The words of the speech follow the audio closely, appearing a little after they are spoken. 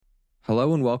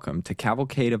Hello and welcome to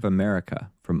Cavalcade of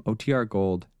America from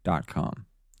OTRGold.com.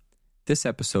 This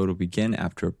episode will begin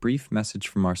after a brief message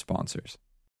from our sponsors.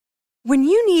 When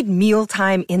you need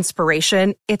mealtime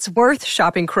inspiration, it's worth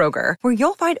shopping Kroger, where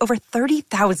you'll find over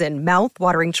 30,000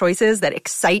 mouth-watering choices that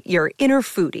excite your inner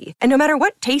foodie. And no matter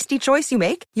what tasty choice you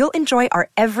make, you'll enjoy our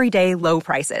everyday low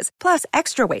prices, plus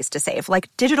extra ways to save,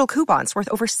 like digital coupons worth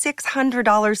over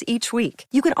 $600 each week.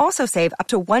 You can also save up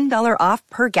to $1 off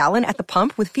per gallon at the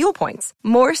pump with fuel points.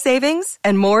 More savings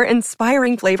and more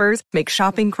inspiring flavors make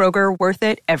shopping Kroger worth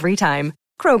it every time.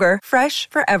 Kroger, fresh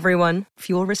for everyone.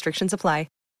 Fuel restrictions apply.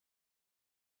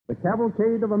 The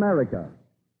Cavalcade of America.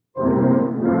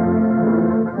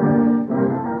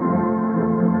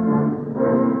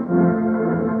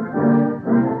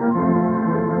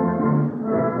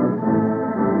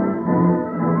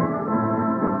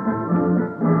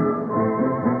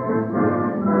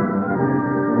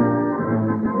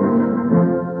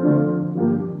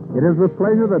 It is with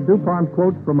pleasure that DuPont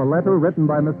quotes from a letter written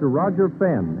by Mr. Roger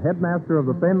Fenn, headmaster of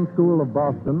the Fenn School of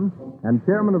Boston and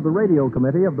chairman of the radio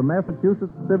committee of the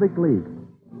Massachusetts Civic League.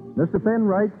 Mr. Fenn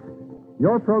writes,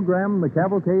 "Your program, The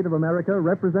Cavalcade of America,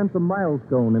 represents a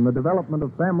milestone in the development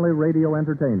of family radio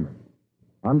entertainment.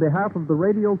 On behalf of the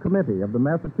radio committee of the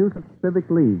Massachusetts Civic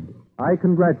League, I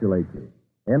congratulate you."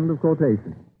 End of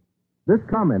quotation. This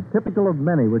comment, typical of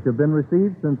many which have been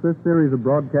received since this series of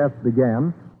broadcasts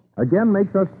began, again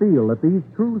makes us feel that these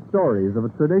true stories of a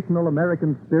traditional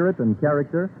American spirit and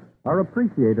character are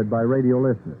appreciated by radio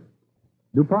listeners.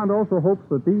 DuPont also hopes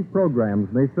that these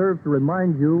programs may serve to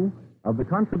remind you of the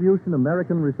contribution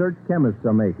American research chemists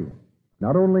are making,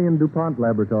 not only in DuPont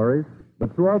laboratories,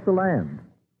 but throughout the land,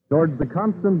 towards the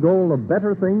constant goal of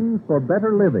better things for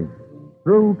better living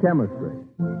through chemistry.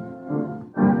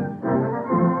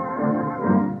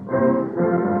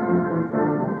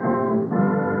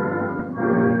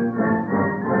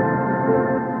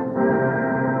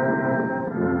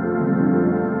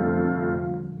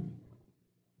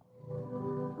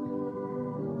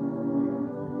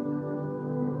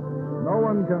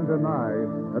 Can deny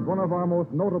that one of our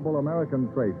most notable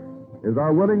American traits is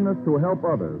our willingness to help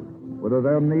others, whether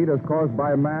their need is caused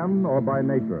by man or by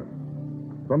nature.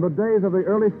 From the days of the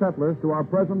early settlers to our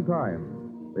present time,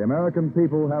 the American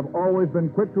people have always been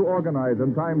quick to organize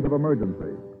in times of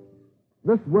emergency.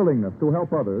 This willingness to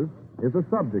help others is the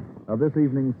subject of this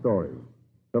evening's story,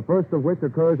 the first of which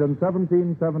occurs in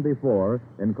 1774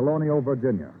 in colonial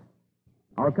Virginia.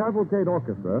 Our Cavalcade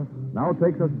Orchestra now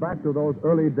takes us back to those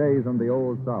early days in the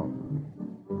Old South.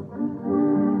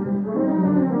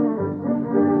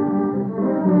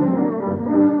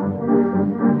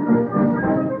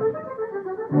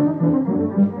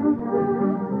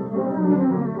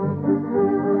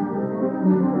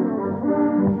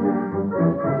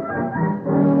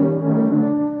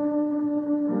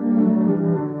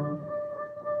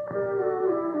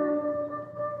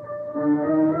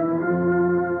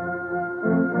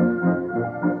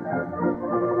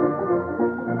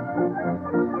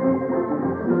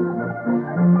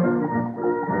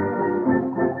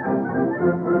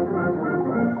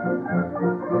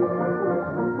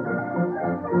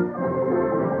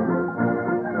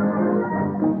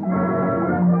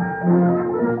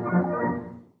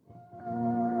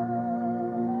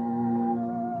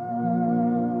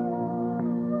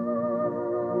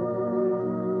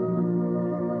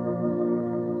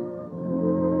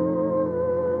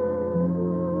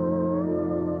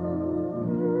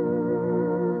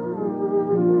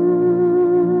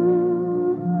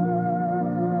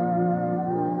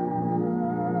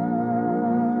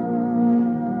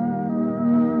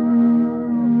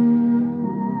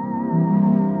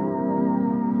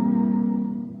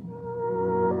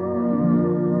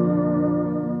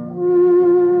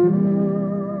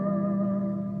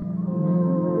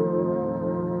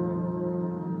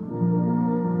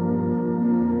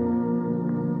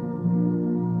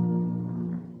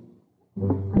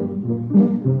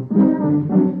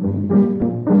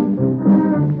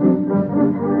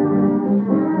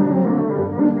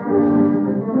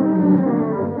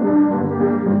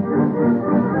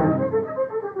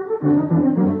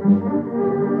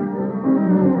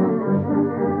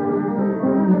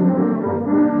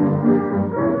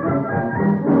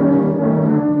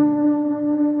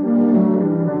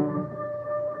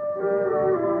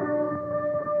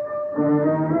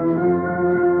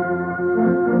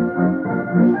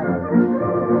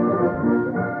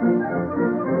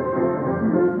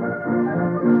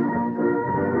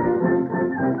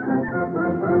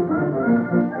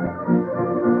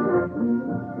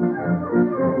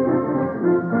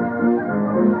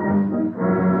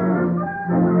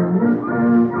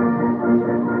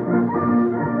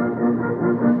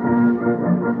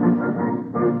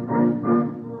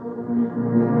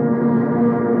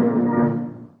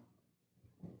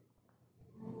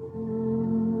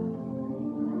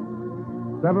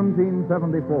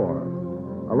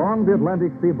 1774. Along the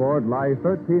Atlantic seaboard lie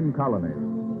 13 colonies,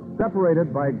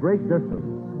 separated by great distance,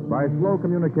 by slow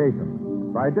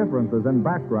communication, by differences in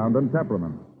background and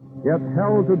temperament, yet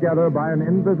held together by an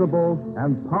invisible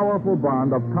and powerful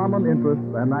bond of common interests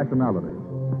and nationality.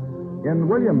 In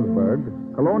Williamsburg,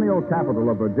 colonial capital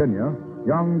of Virginia,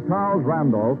 young Charles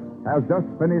Randolph has just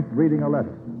finished reading a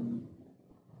letter.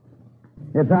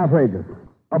 It's outrageous.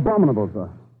 Abominable, sir.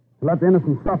 To let the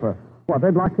innocent suffer. What,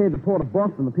 they'd blockade the port of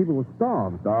Boston, the people would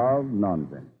starve. Starve?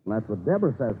 Nonsense. Well, that's what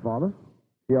Deborah says, Father.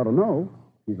 She ought to know.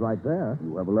 She's right there.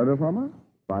 You have a letter from her?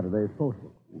 By today's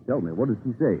postal. Tell me, what does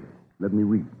she say? Let me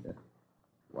read.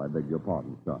 Oh, I beg your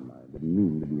pardon, son. I didn't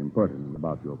mean to be impertinent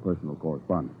about your personal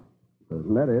correspondence. The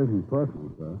letter isn't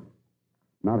personal, sir.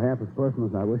 Not half as personal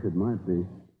as I wish it might be.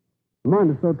 Her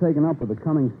mind is so taken up with the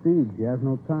coming siege, she has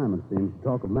no time, it seems, to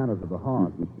talk of matters of the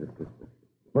heart.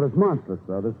 But it's monstrous,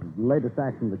 sir. This is the latest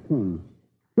action of the king.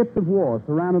 Ships of war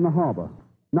surrounding the harbor.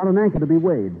 Not an anchor to be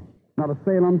weighed. Not a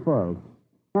sail unfurled.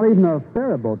 Not even a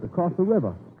ferry boat to cross the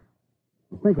river.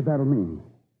 Think what that'll mean.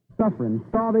 Suffering,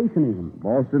 starvation even.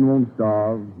 Boston won't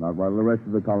starve, not while the rest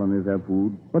of the colonies have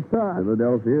food. But, sir...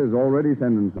 Philadelphia is already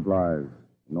sending supplies.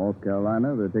 North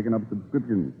Carolina, they're taking up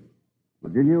subscriptions.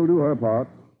 Virginia will do her part.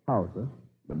 How, sir?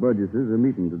 The Burgesses are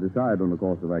meeting to decide on the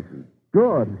course of action.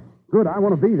 Good. Good. I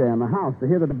want to be there in the House to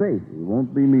hear the debate. We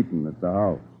won't be meeting at the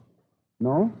House.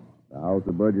 No? The House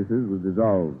of Burgesses was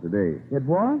dissolved today. It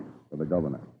was? For the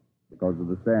governor. Because of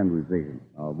the stand we've taken.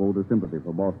 Our vote of sympathy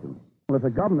for Boston. Well, if the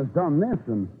governor's done this,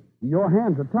 then your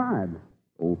hands are tied.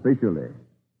 Officially.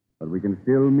 But we can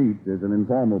still meet as an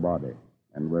informal body.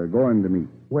 And we're going to meet.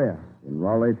 Where? In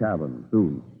Raleigh Tavern,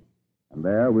 soon. And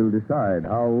there we'll decide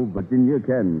how Virginia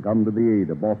can come to the aid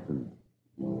of Boston.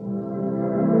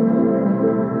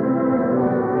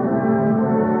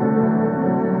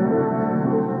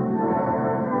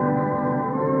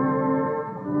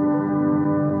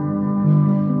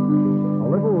 A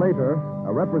little later,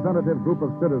 a representative group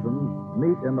of citizens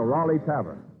meet in the Raleigh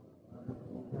Tavern.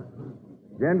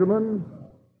 Gentlemen,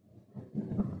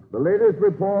 the latest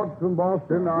reports from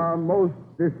Boston are most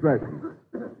distressing.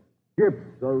 Ships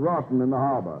are rotten in the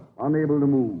harbor, unable to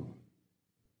move.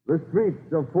 The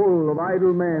streets are full of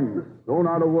idle men thrown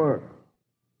out of work.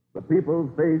 The people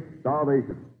face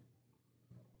starvation.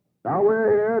 Now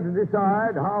we're here to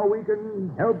decide how we can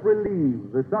help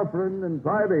relieve the suffering and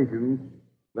privation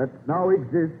that now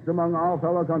exists among our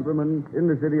fellow countrymen in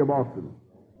the city of Boston.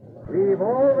 We've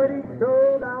already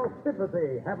showed our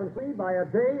sympathy, haven't we, by a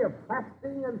day of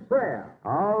fasting and prayer.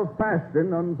 Our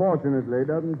fasting, unfortunately,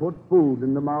 doesn't put food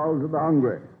in the mouths of the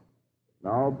hungry.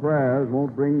 Our prayers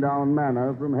won't bring down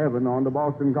manna from heaven onto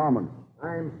Boston Common.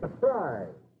 I'm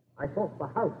surprised. I thought the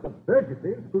House of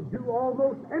Burgesses could do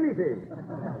almost anything.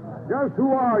 Just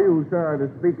who are you, sir, to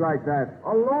speak like that?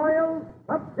 A loyal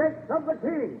subject of the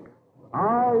king.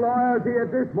 Our loyalty at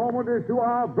this moment is to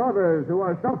our brothers who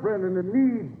are suffering and in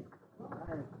need.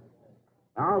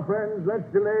 Now, friends, let's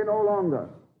delay no longer.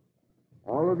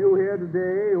 All of you here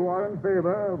today who are in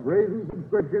favor of raising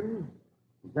subscriptions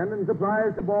and sending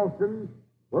supplies to Boston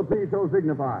will please so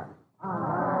signify.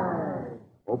 Aye.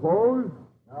 Opposed?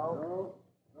 No.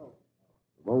 The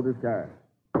vote is carried.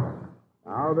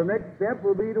 Now, the next step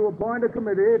will be to appoint a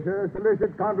committee to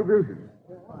solicit contributions.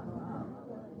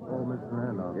 Oh, Mr.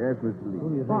 Randolph. Yes, Mr.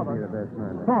 Lee. Father.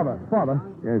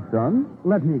 Yes, son?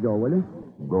 Let me go, will you?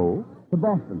 Go. To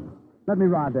Boston. Let me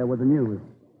ride there with the news.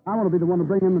 I want to be the one to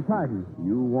bring in the Titans.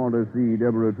 You want to see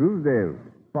Deborah Truesdale?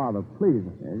 Father, please.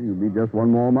 Well, you'll be just one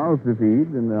more mouth to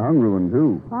feed, and a hungry one,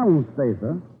 too. I won't stay,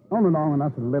 sir. Only long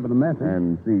enough to deliver the message.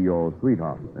 And see your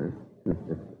sweetheart.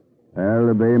 Well,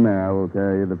 the bay mare will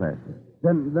carry you the fastest.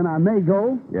 Then I may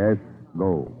go? Yes,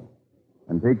 go.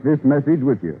 And take this message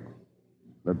with you.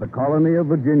 That the colony of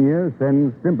Virginia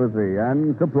sends sympathy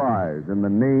and supplies in the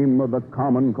name of the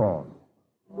common cause.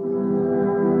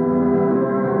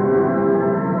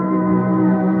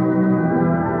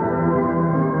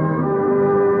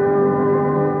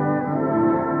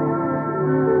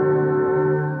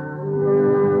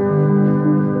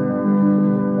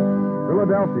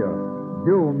 Philadelphia,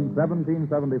 June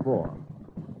 1774.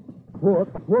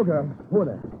 Porter.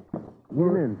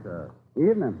 Evening, sir.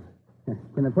 Evening.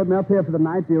 Can they put me up here for the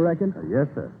night, do you reckon? Yes,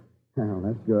 sir. Oh,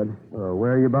 that's good.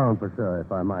 Where are you bound for, sir,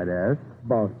 if I might ask?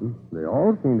 Boston. They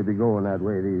all seem to be going that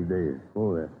way these days.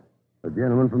 Oh, a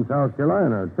gentleman from South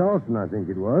Carolina, Charleston, I think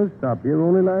it was, stopped here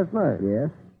only last night. Yes?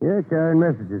 Yeah, carrying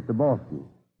messages to Boston.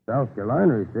 South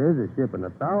Carolina, he says, is shipping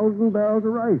 1,000 barrels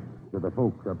of rice to the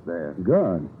folks up there.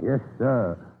 Good. Yes,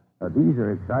 sir. These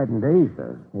are exciting days,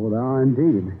 sir. Oh, they are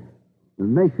indeed.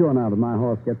 Make sure now that my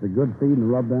horse gets a good feed and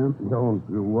rub down. Don't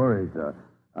you worry, sir.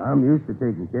 I'm used to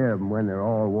taking care of them when they're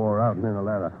all wore out and in a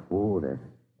ladder. Oh,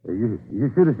 you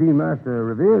should have seen Master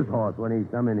Revere's horse when he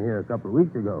come in here a couple of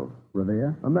weeks ago.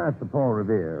 Revere? Master Paul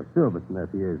Revere,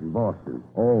 Silversmith he is in Boston.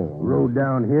 Oh. Rode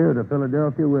down here to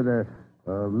Philadelphia with a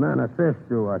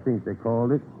manifesto, I think they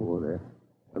called it. Oh, they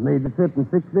made the trip in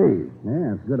 6 days.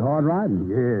 Yeah, it's good hard riding.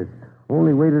 Yes.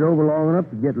 Only waited over long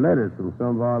enough to get letters from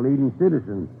some of our leading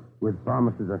citizens with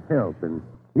promises of help, and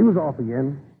he was off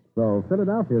again. So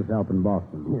Philadelphia's helping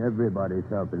Boston. Everybody's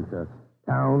helping, sir.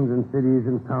 Towns and cities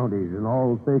and counties and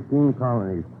all 13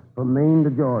 colonies, from Maine to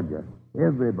Georgia.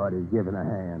 Everybody's giving a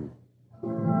hand.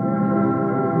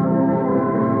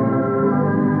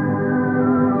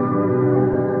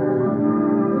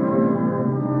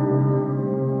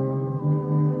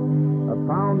 A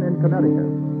town in Connecticut.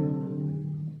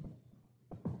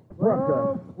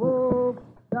 Whoa.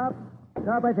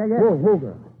 Stop, I tell you. Whoa,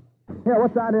 Hooger. Here,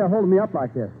 what's the idea of holding me up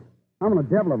like this? I'm in a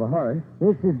devil of a hurry.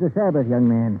 This is the Sabbath, young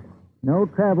man. No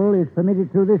travel is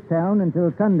permitted through this town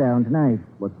until sundown tonight.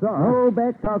 But, sir... No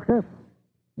back talk, sir.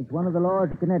 It's one of the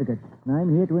laws of Connecticut, and I'm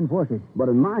here to enforce it. But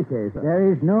in my case...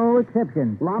 There is no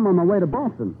exception. Well, I'm on my way to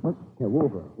Boston. What? Here,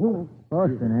 Hooger.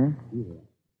 Boston, eh?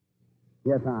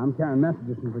 Yes, I'm carrying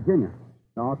messages from Virginia.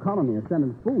 Our colony is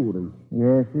sending food and...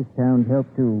 Yes, this town's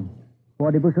helped, too.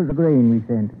 40 bushels of grain we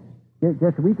sent.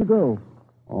 Just a week ago.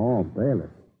 Oh, bailiff.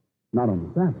 Not on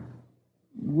the Sabbath.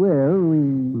 Well, we...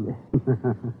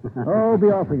 Oh, be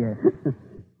off with you.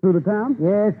 Through the town?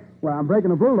 Yes. Well, I'm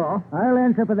breaking a bull off. I'll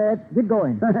answer for that. Get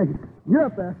going. You're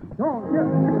up there. Go on, get.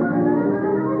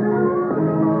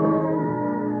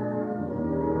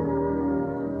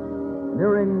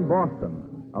 Nearing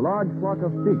Boston, a large flock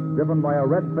of sheep driven by a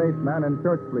red-faced man in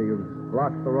shirt sleeves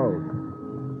blocks the road.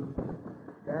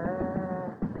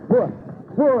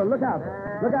 Poor, look out.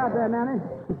 Look out there, Nanny.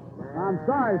 I'm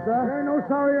sorry, sir. You're no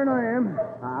sorrier than I am.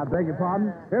 I beg your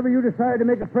pardon? If ever you decide to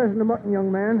make a present of mutton,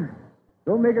 young man,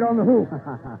 don't make it on the hoof.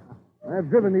 I've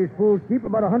driven these fools sheep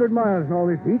about 100 miles in all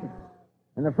this heat.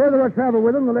 And the further I travel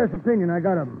with them, the less opinion I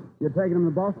got of them. You're taking them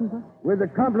to Boston, sir? With the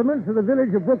compliments of the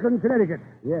village of Brooklyn, Connecticut.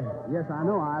 Yes, I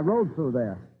know. I rode through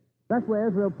there. That's where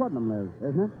Israel Putnam lives,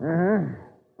 isn't it?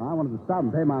 Uh-huh. I wanted to stop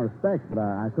and pay my respects, but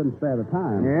I couldn't spare the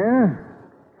time. Yeah?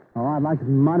 Oh, I'd like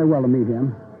mighty well to meet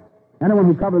him. Anyone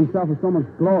who covered himself with so much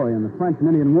glory in the French and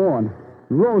Indian War and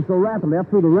rose so rapidly up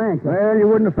through the ranks. Well, you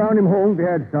wouldn't have found him home if you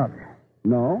had stopped.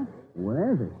 No?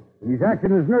 Where is he? He's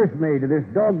acting as nursemaid to this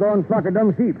doggone flock of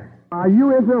dumb sheep. Are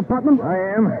you Israel Putnam? I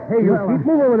am. Hey, you Well, sheep,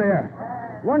 move over there.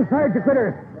 One side, you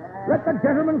critters. Let the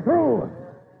gentleman through.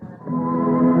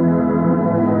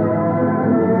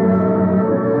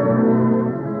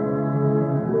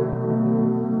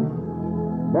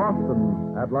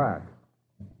 Boston at last.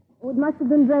 Oh, it must have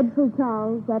been dreadful,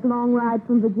 Charles, that long ride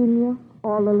from Virginia,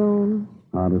 all alone.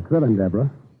 Oh, it was thrilling, Deborah.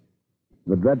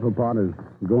 The dreadful part is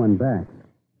going back,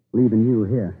 leaving you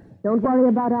here. Don't worry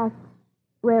about us.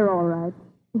 We're all right.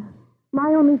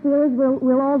 My only fear is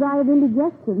we'll all die of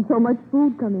indigestion, so much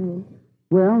food coming in.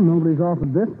 Well, nobody's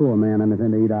offered this poor man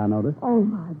anything to eat, I noticed. Oh,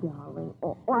 my darling.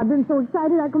 Oh, I've been so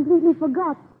excited I completely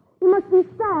forgot. You must be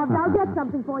starved. I'll get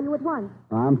something for you at once.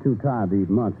 I'm too tired to eat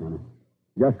much, honey.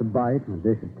 Just a bite and a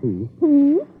dish of tea.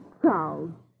 Tea?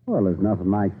 Charles. Well, there's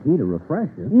nothing like tea to refresh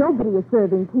you. Nobody is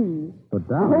serving tea. But,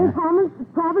 The whole darling,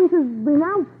 province has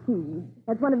renounced tea.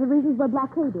 That's one of the reasons we're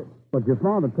blockaded. but your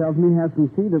father tells me he has some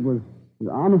tea that was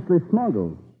honestly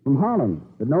smuggled from Holland,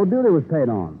 that no duty was paid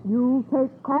on. You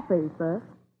take coffee, sir.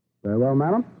 Very well,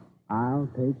 madam. I'll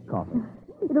take coffee.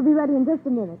 It'll be ready in just a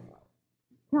minute.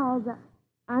 Charles,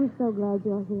 I'm so glad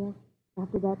you're here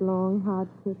after that long, hard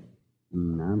trip.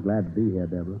 I'm glad to be here,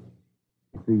 Deborah.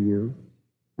 To see you,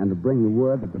 and to bring the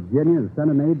word that Virginia is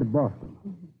sending aid to Boston.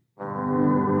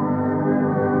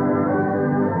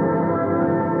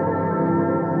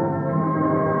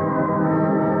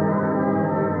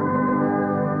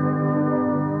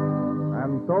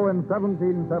 And so in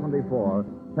 1774,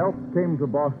 help came to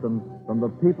Boston from the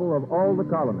people of all the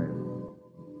colonies.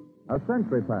 A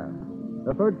century passed.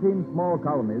 The 13 small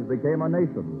colonies became a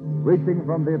nation, reaching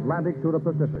from the Atlantic to the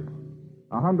Pacific.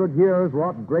 100 years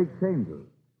wrought great changes.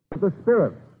 But the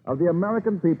spirit of the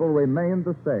American people remained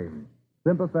the same,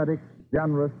 sympathetic,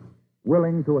 generous,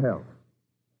 willing to help.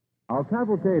 Our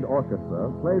Cavalcade Orchestra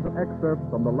plays excerpts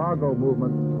from the Largo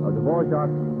movement of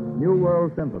Dvorak's New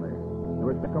World Symphony, in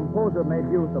which the composer made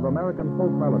use of American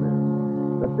folk melodies.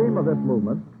 The theme of this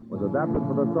movement was adapted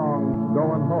for the song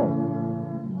Goin' Home.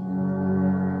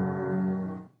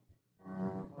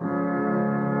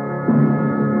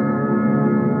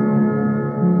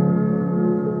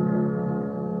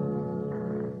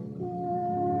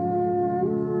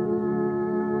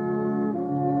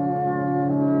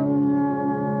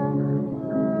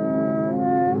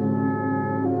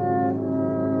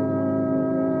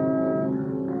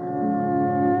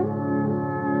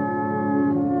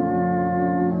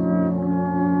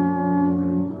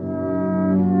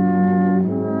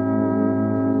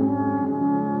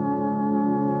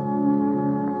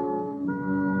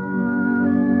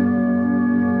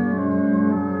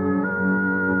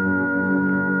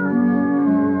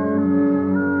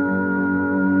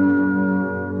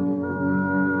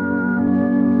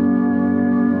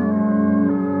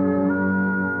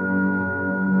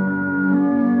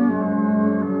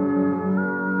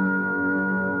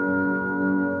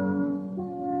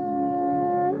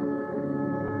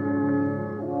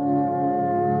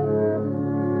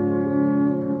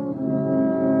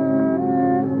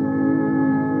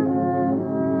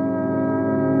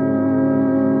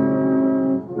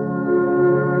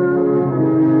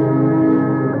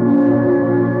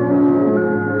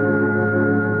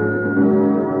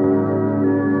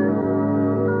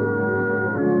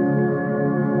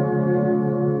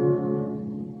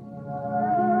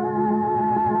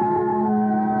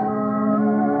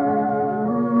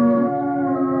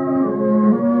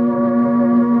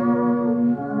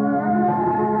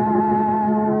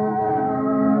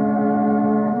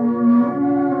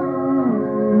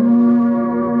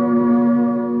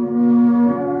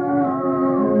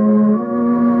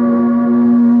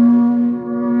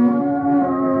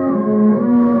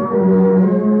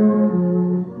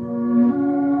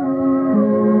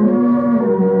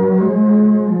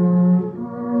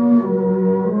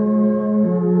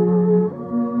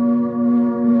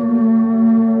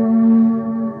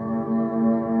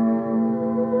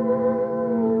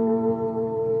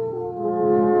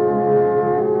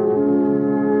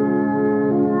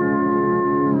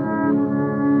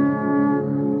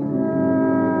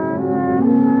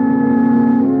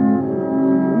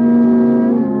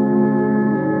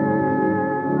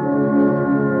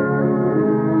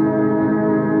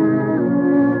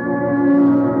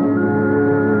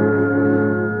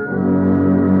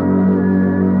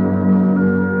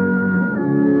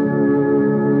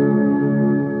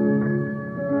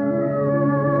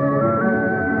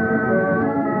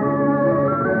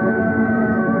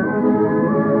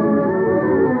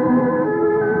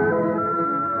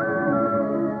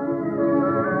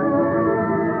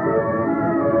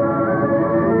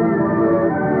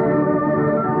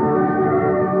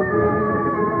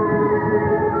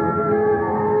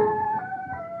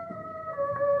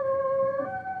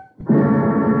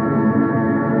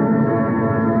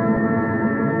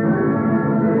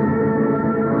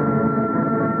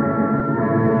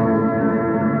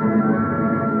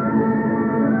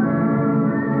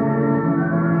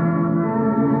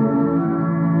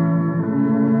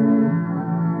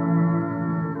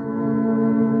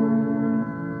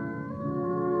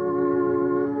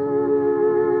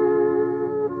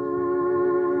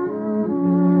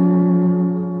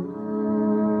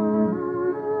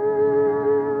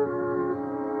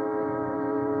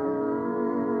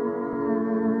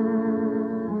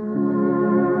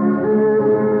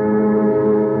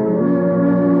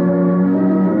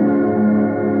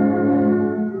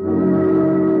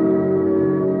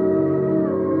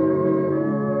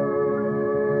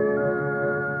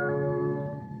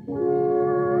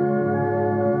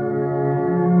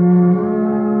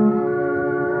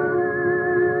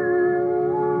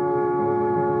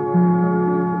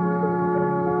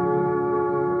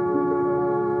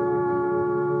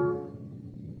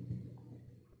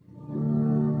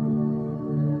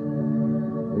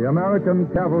 American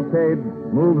cavalcade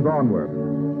moves onward.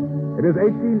 It is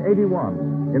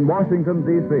 1881 in Washington,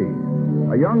 D.C.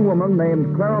 A young woman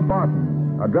named Clara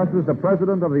Barton addresses the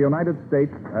President of the United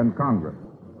States and Congress.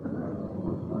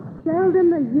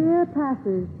 Seldom a year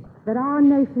passes that our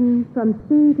nation, from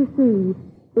sea to sea,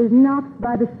 is knocked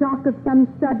by the shock of some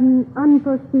sudden,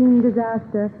 unforeseen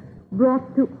disaster brought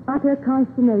to utter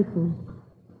consternation.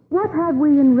 What have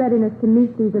we in readiness to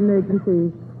meet these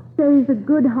emergencies, save the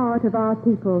good heart of our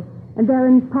people and their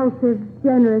impulsive,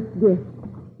 generous gifts?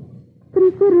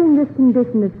 Considering this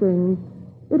condition of things,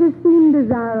 it has seemed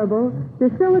desirable to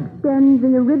so extend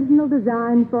the original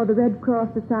design for the Red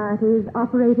Cross societies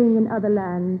operating in other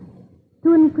lands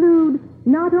to include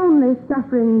not only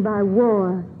suffering by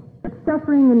war, but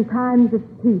suffering in times of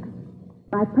peace,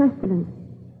 by pestilence,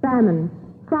 famine,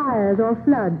 fires, or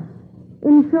floods.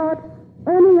 In short,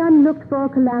 any unlooked-for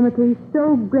calamity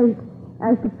so great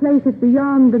as to place it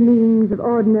beyond the means of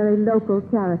ordinary local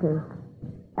charity.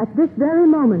 At this very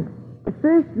moment, the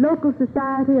first local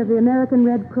society of the American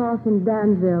Red Cross in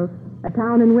Danville, a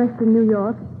town in western New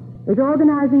York, is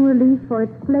organizing relief for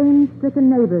its flame-stricken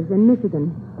neighbors in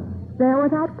Michigan. They are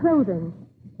without clothing,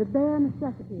 the bare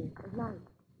necessities of life.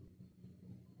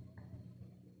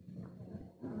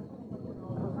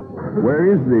 Where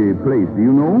is the place? Do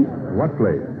you know? What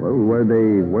place? Well,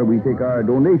 where we take our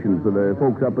donations for the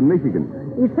folks up in Michigan.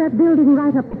 It's that building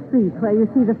right up the street where you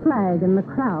see the flag and the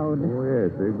crowd. Oh,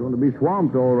 yes. They're going to be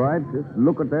swamped, all right. Just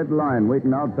look at that line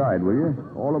waiting outside, will you?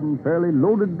 All of them fairly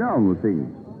loaded down with things.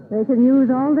 They can use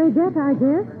all they get, I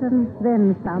guess, and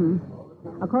then some.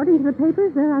 According to the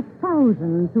papers, there are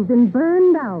thousands who've been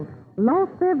burned out,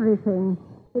 lost everything.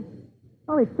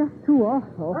 It's just too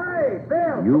awful. Hey,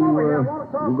 Bill, You, come over here. I want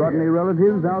to talk you got to any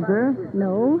relatives out there?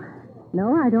 No,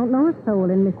 I don't know a soul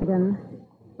in Michigan.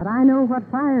 But I know what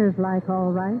fire's like,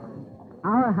 all right.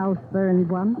 Our house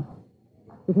burned once.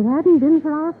 If it hadn't been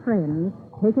for our friends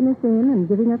taking us in and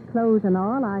giving us clothes and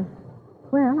all, I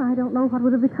don't know what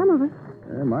would have become of us.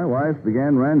 My wife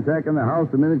began ransacking the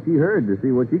house the minute she heard to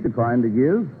see what she could find to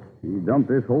give. She dumped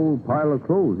this whole pile of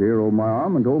clothes here over my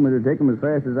arm and told me to take them as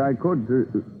fast as I could to...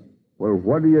 Well,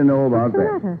 what do you know about What's the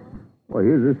that? matter? Well,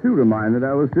 here's a suit of mine that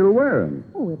I was still wearing.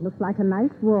 Oh, it looks like a nice,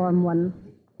 warm one.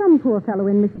 Some poor fellow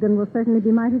in Michigan will certainly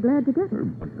be mighty glad to get it.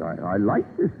 But I like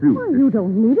this suit. Well, you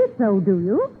don't need it, so do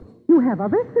you? You have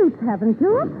other suits, haven't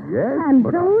you? Yes, And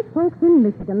but those folks in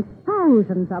Michigan,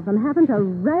 thousands of them, haven't a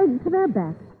rag to their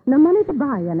back, no money to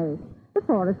buy any. The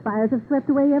forest fires have swept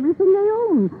away everything they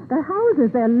own, their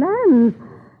houses, their lands.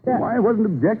 Well, I wasn't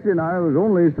objecting. I was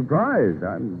only surprised.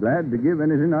 I'm glad to give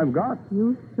anything I've got.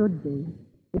 You should be.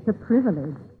 It's a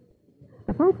privilege.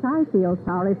 The folks I feel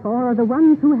sorry for are the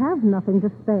ones who have nothing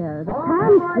to spare, that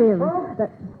can't give.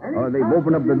 They've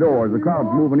opened up the doors. The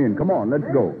crowd's moving in. Come on, let's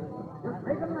go.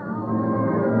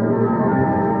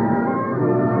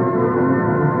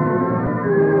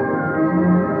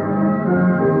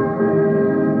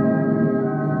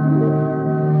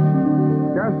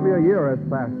 Scarcely a year has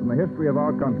passed in the history of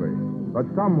our country, but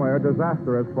somewhere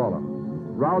disaster has fallen,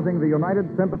 rousing the united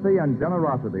sympathy and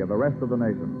generosity of the rest of the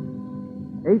nation.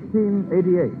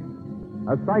 1888.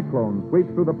 A cyclone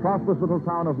sweeps through the prosperous little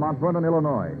town of Mount Vernon,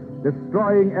 Illinois,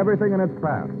 destroying everything in its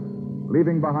path,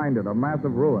 leaving behind it a mass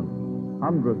of ruins,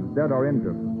 hundreds dead or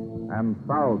injured, and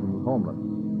thousands homeless.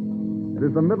 It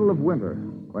is the middle of winter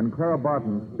when Clara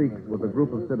Barton speaks with a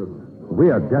group of citizens. We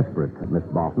are desperate, Miss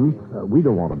Barton. We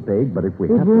don't want to beg, but if we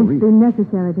It have to won't reach... be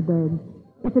necessary to beg.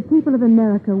 If the people of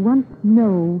America once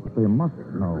know, They must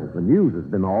know. The news has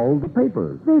been all the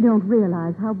papers. they don't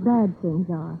realize how bad things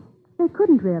are. They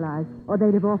couldn't realize, or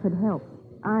they'd have offered help.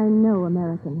 I know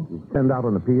Americans. Send out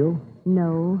an appeal?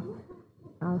 No.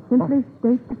 I'll simply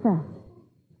state the fact.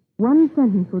 One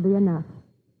sentence will be enough.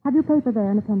 Have you paper there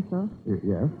and a pencil?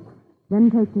 Yes. Then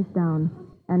take this down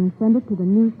and send it to the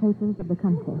newspapers of the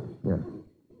country. Yes.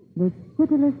 This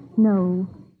pitiless snow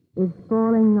is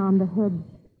falling on the heads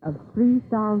of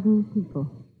 3,000 people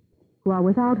who are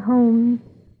without homes,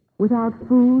 without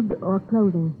food or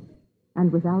clothing,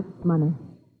 and without money.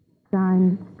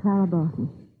 Signed, Clara Barton.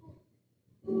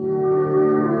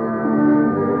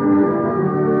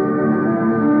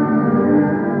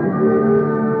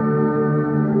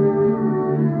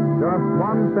 Just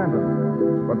one sentence.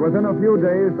 But within a few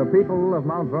days, the people of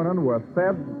Mount Vernon were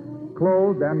fed,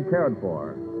 clothed, and cared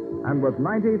for. And with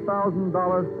 $90,000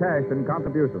 cash in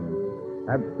contributions,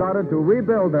 had started to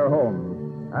rebuild their homes,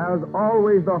 as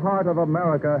always the heart of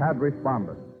America had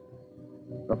responded.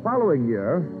 The following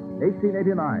year,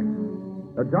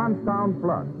 1889, the Johnstown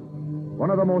flood, one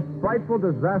of the most frightful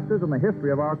disasters in the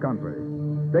history of our country,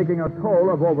 taking a toll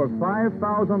of over 5,000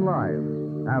 lives,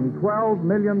 and $12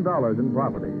 million in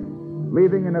property,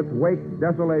 leaving in its wake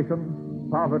desolation,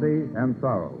 poverty, and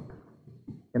sorrow.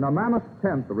 In a mammoth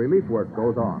tent, the relief work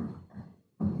goes on.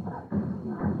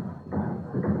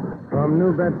 From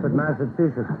New Bedford,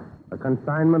 Massachusetts, a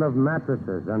consignment of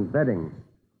mattresses and bedding.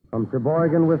 From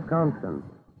Sheboygan, Wisconsin,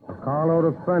 a carload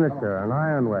of furniture and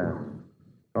ironware.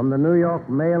 From the New York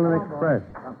Mail and Express,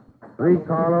 3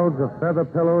 carloads of feather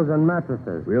pillows and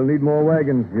mattresses. We'll need more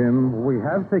wagons, Jim. We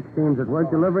have 6 teams at work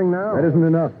delivering now. That isn't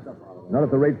enough. Not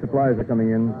if the rate supplies are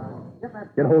coming in.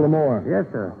 Get hold of more.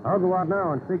 Yes, sir. I'll go out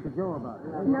now and speak to Joe about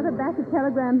it. Another batch of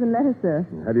telegrams and letters, sir.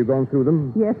 Have you gone through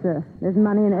them? Yes, sir. There's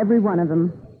money in every one of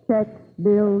them. Checks,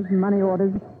 bills, money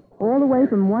orders, all the way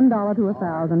from $1 to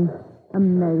 1,000.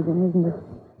 Amazing, isn't it?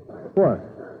 What?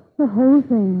 The whole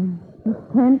thing. The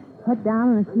tent cut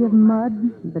down in a sea of mud,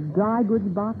 the dry goods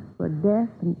box for a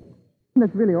desk, and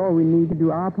that's really all we need to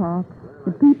do our part.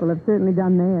 The people have certainly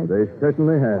done theirs. They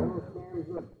certainly have.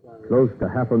 Close to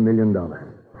 $500,000.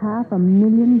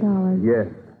 $500,000. Yes.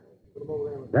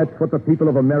 That's what the people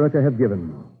of America have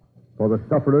given for the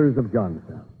sufferers of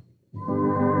Johnstown.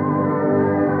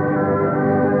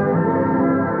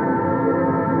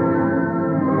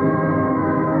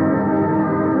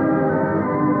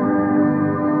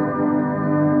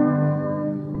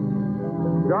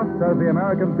 Just as the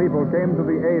American people came to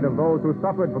the aid of those who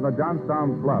suffered from the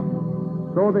Johnstown flood,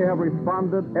 so they have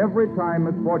responded every time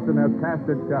misfortune has cast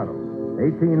its shadow.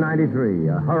 1893,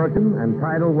 a hurricane and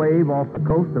tidal wave off the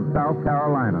coast of South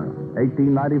Carolina.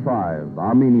 1895,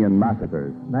 Armenian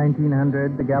massacres.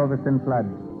 1900, the Galveston flood.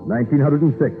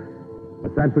 1906,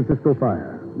 the San Francisco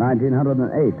fire.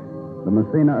 1908, the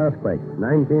Messina earthquake.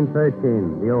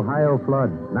 1913, the Ohio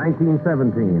flood.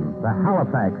 1917, the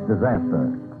Halifax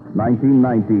disaster.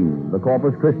 1919, the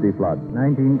Corpus Christi flood.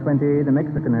 1920, the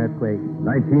Mexican earthquake.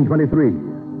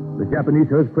 1923, the Japanese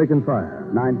earthquake and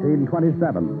fire.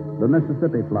 1927, the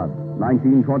Mississippi flood.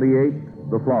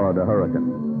 1928, the Florida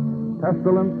hurricane.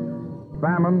 Pestilence,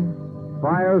 famine,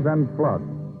 fires, and floods.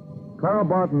 Clara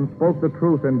Barton spoke the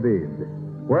truth indeed.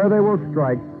 Where they will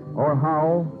strike, or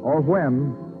how, or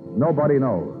when, nobody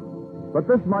knows. But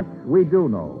this much we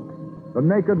do know. The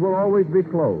naked will always be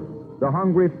clothed, the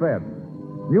hungry fed.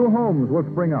 New homes will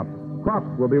spring up, crops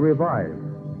will be revived,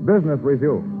 business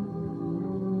resumed.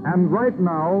 And right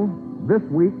now, this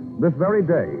week, this very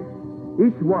day,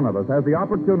 each one of us has the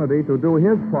opportunity to do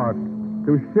his part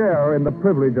to share in the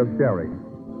privilege of sharing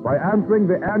by answering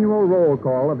the annual roll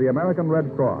call of the American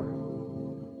Red Cross.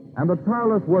 And the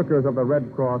tireless workers of the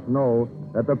Red Cross know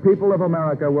that the people of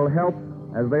America will help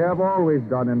as they have always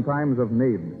done in times of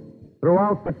need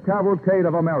throughout the cavalcade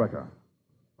of America.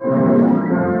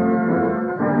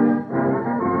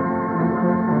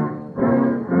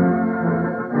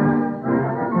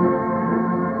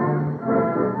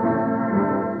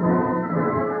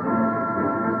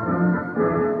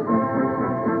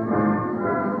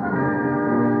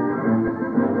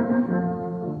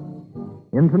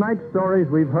 In tonight's stories,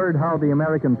 we've heard how the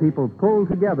American people pull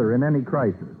together in any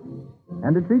crisis.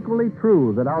 And it's equally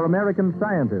true that our American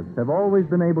scientists have always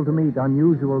been able to meet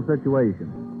unusual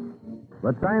situations.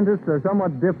 But scientists are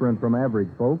somewhat different from average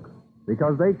folk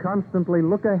because they constantly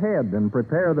look ahead and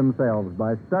prepare themselves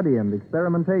by study and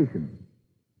experimentation.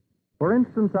 For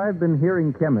instance, I've been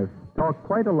hearing chemists talk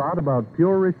quite a lot about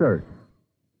pure research.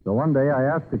 So one day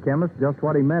I asked the chemist just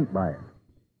what he meant by it.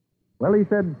 Well, he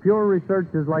said pure research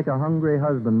is like a hungry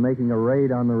husband making a raid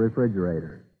on the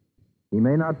refrigerator. He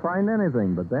may not find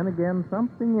anything, but then again,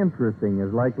 something interesting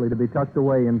is likely to be tucked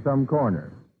away in some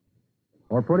corner.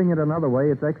 Or putting it another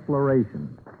way, it's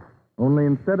exploration. Only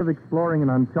instead of exploring an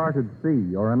uncharted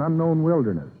sea or an unknown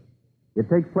wilderness, it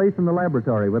takes place in the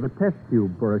laboratory with a test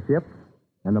tube for a ship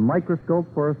and a microscope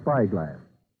for a spyglass.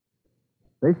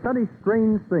 They study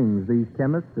strange things, these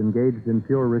chemists engaged in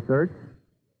pure research.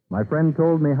 My friend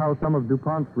told me how some of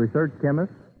DuPont's research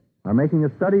chemists are making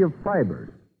a study of fibers,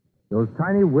 those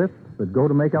tiny wisps that go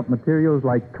to make up materials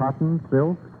like cotton,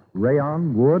 silk,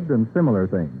 rayon, wood, and similar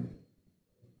things.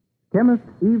 Chemists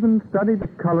even study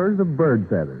the colors of bird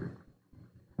feathers.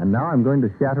 And now I'm going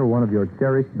to shatter one of your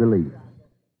cherished beliefs.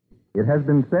 It has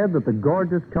been said that the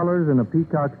gorgeous colors in a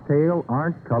peacock's tail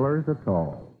aren't colors at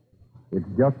all. It's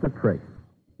just a trick,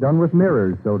 done with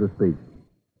mirrors, so to speak.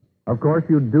 Of course,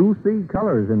 you do see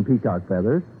colors in peacock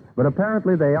feathers, but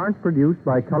apparently they aren't produced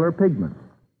by color pigments.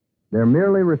 They're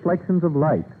merely reflections of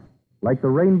light, like the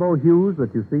rainbow hues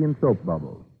that you see in soap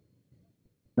bubbles.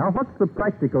 Now, what's the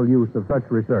practical use of such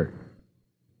research?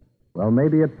 Well,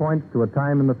 maybe it points to a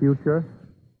time in the future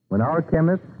when our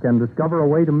chemists can discover a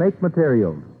way to make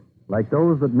materials like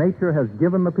those that nature has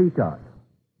given the peacock.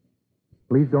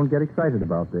 Please don't get excited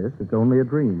about this. It's only a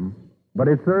dream. But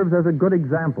it serves as a good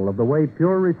example of the way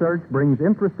pure research brings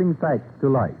interesting facts to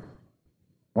light.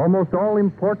 Almost all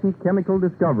important chemical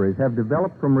discoveries have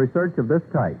developed from research of this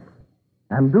type,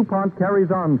 and DuPont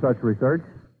carries on such research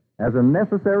as a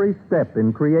necessary step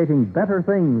in creating better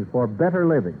things for better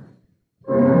living.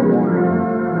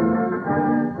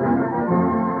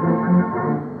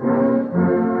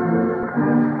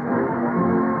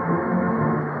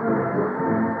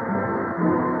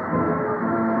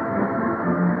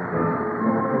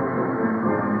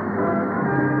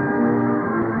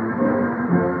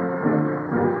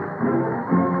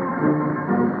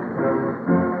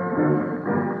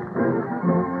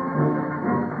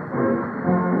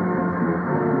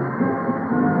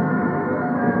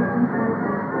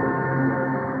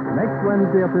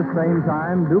 Wednesday at this same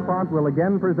time, DuPont will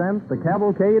again present the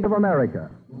Cavalcade of America.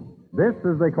 This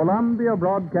is the Columbia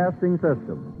Broadcasting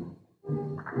System.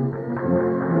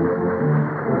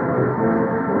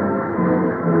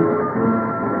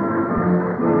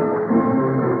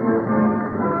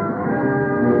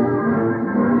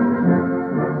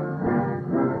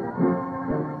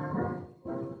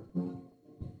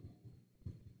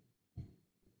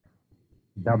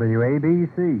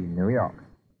 WABC, New York.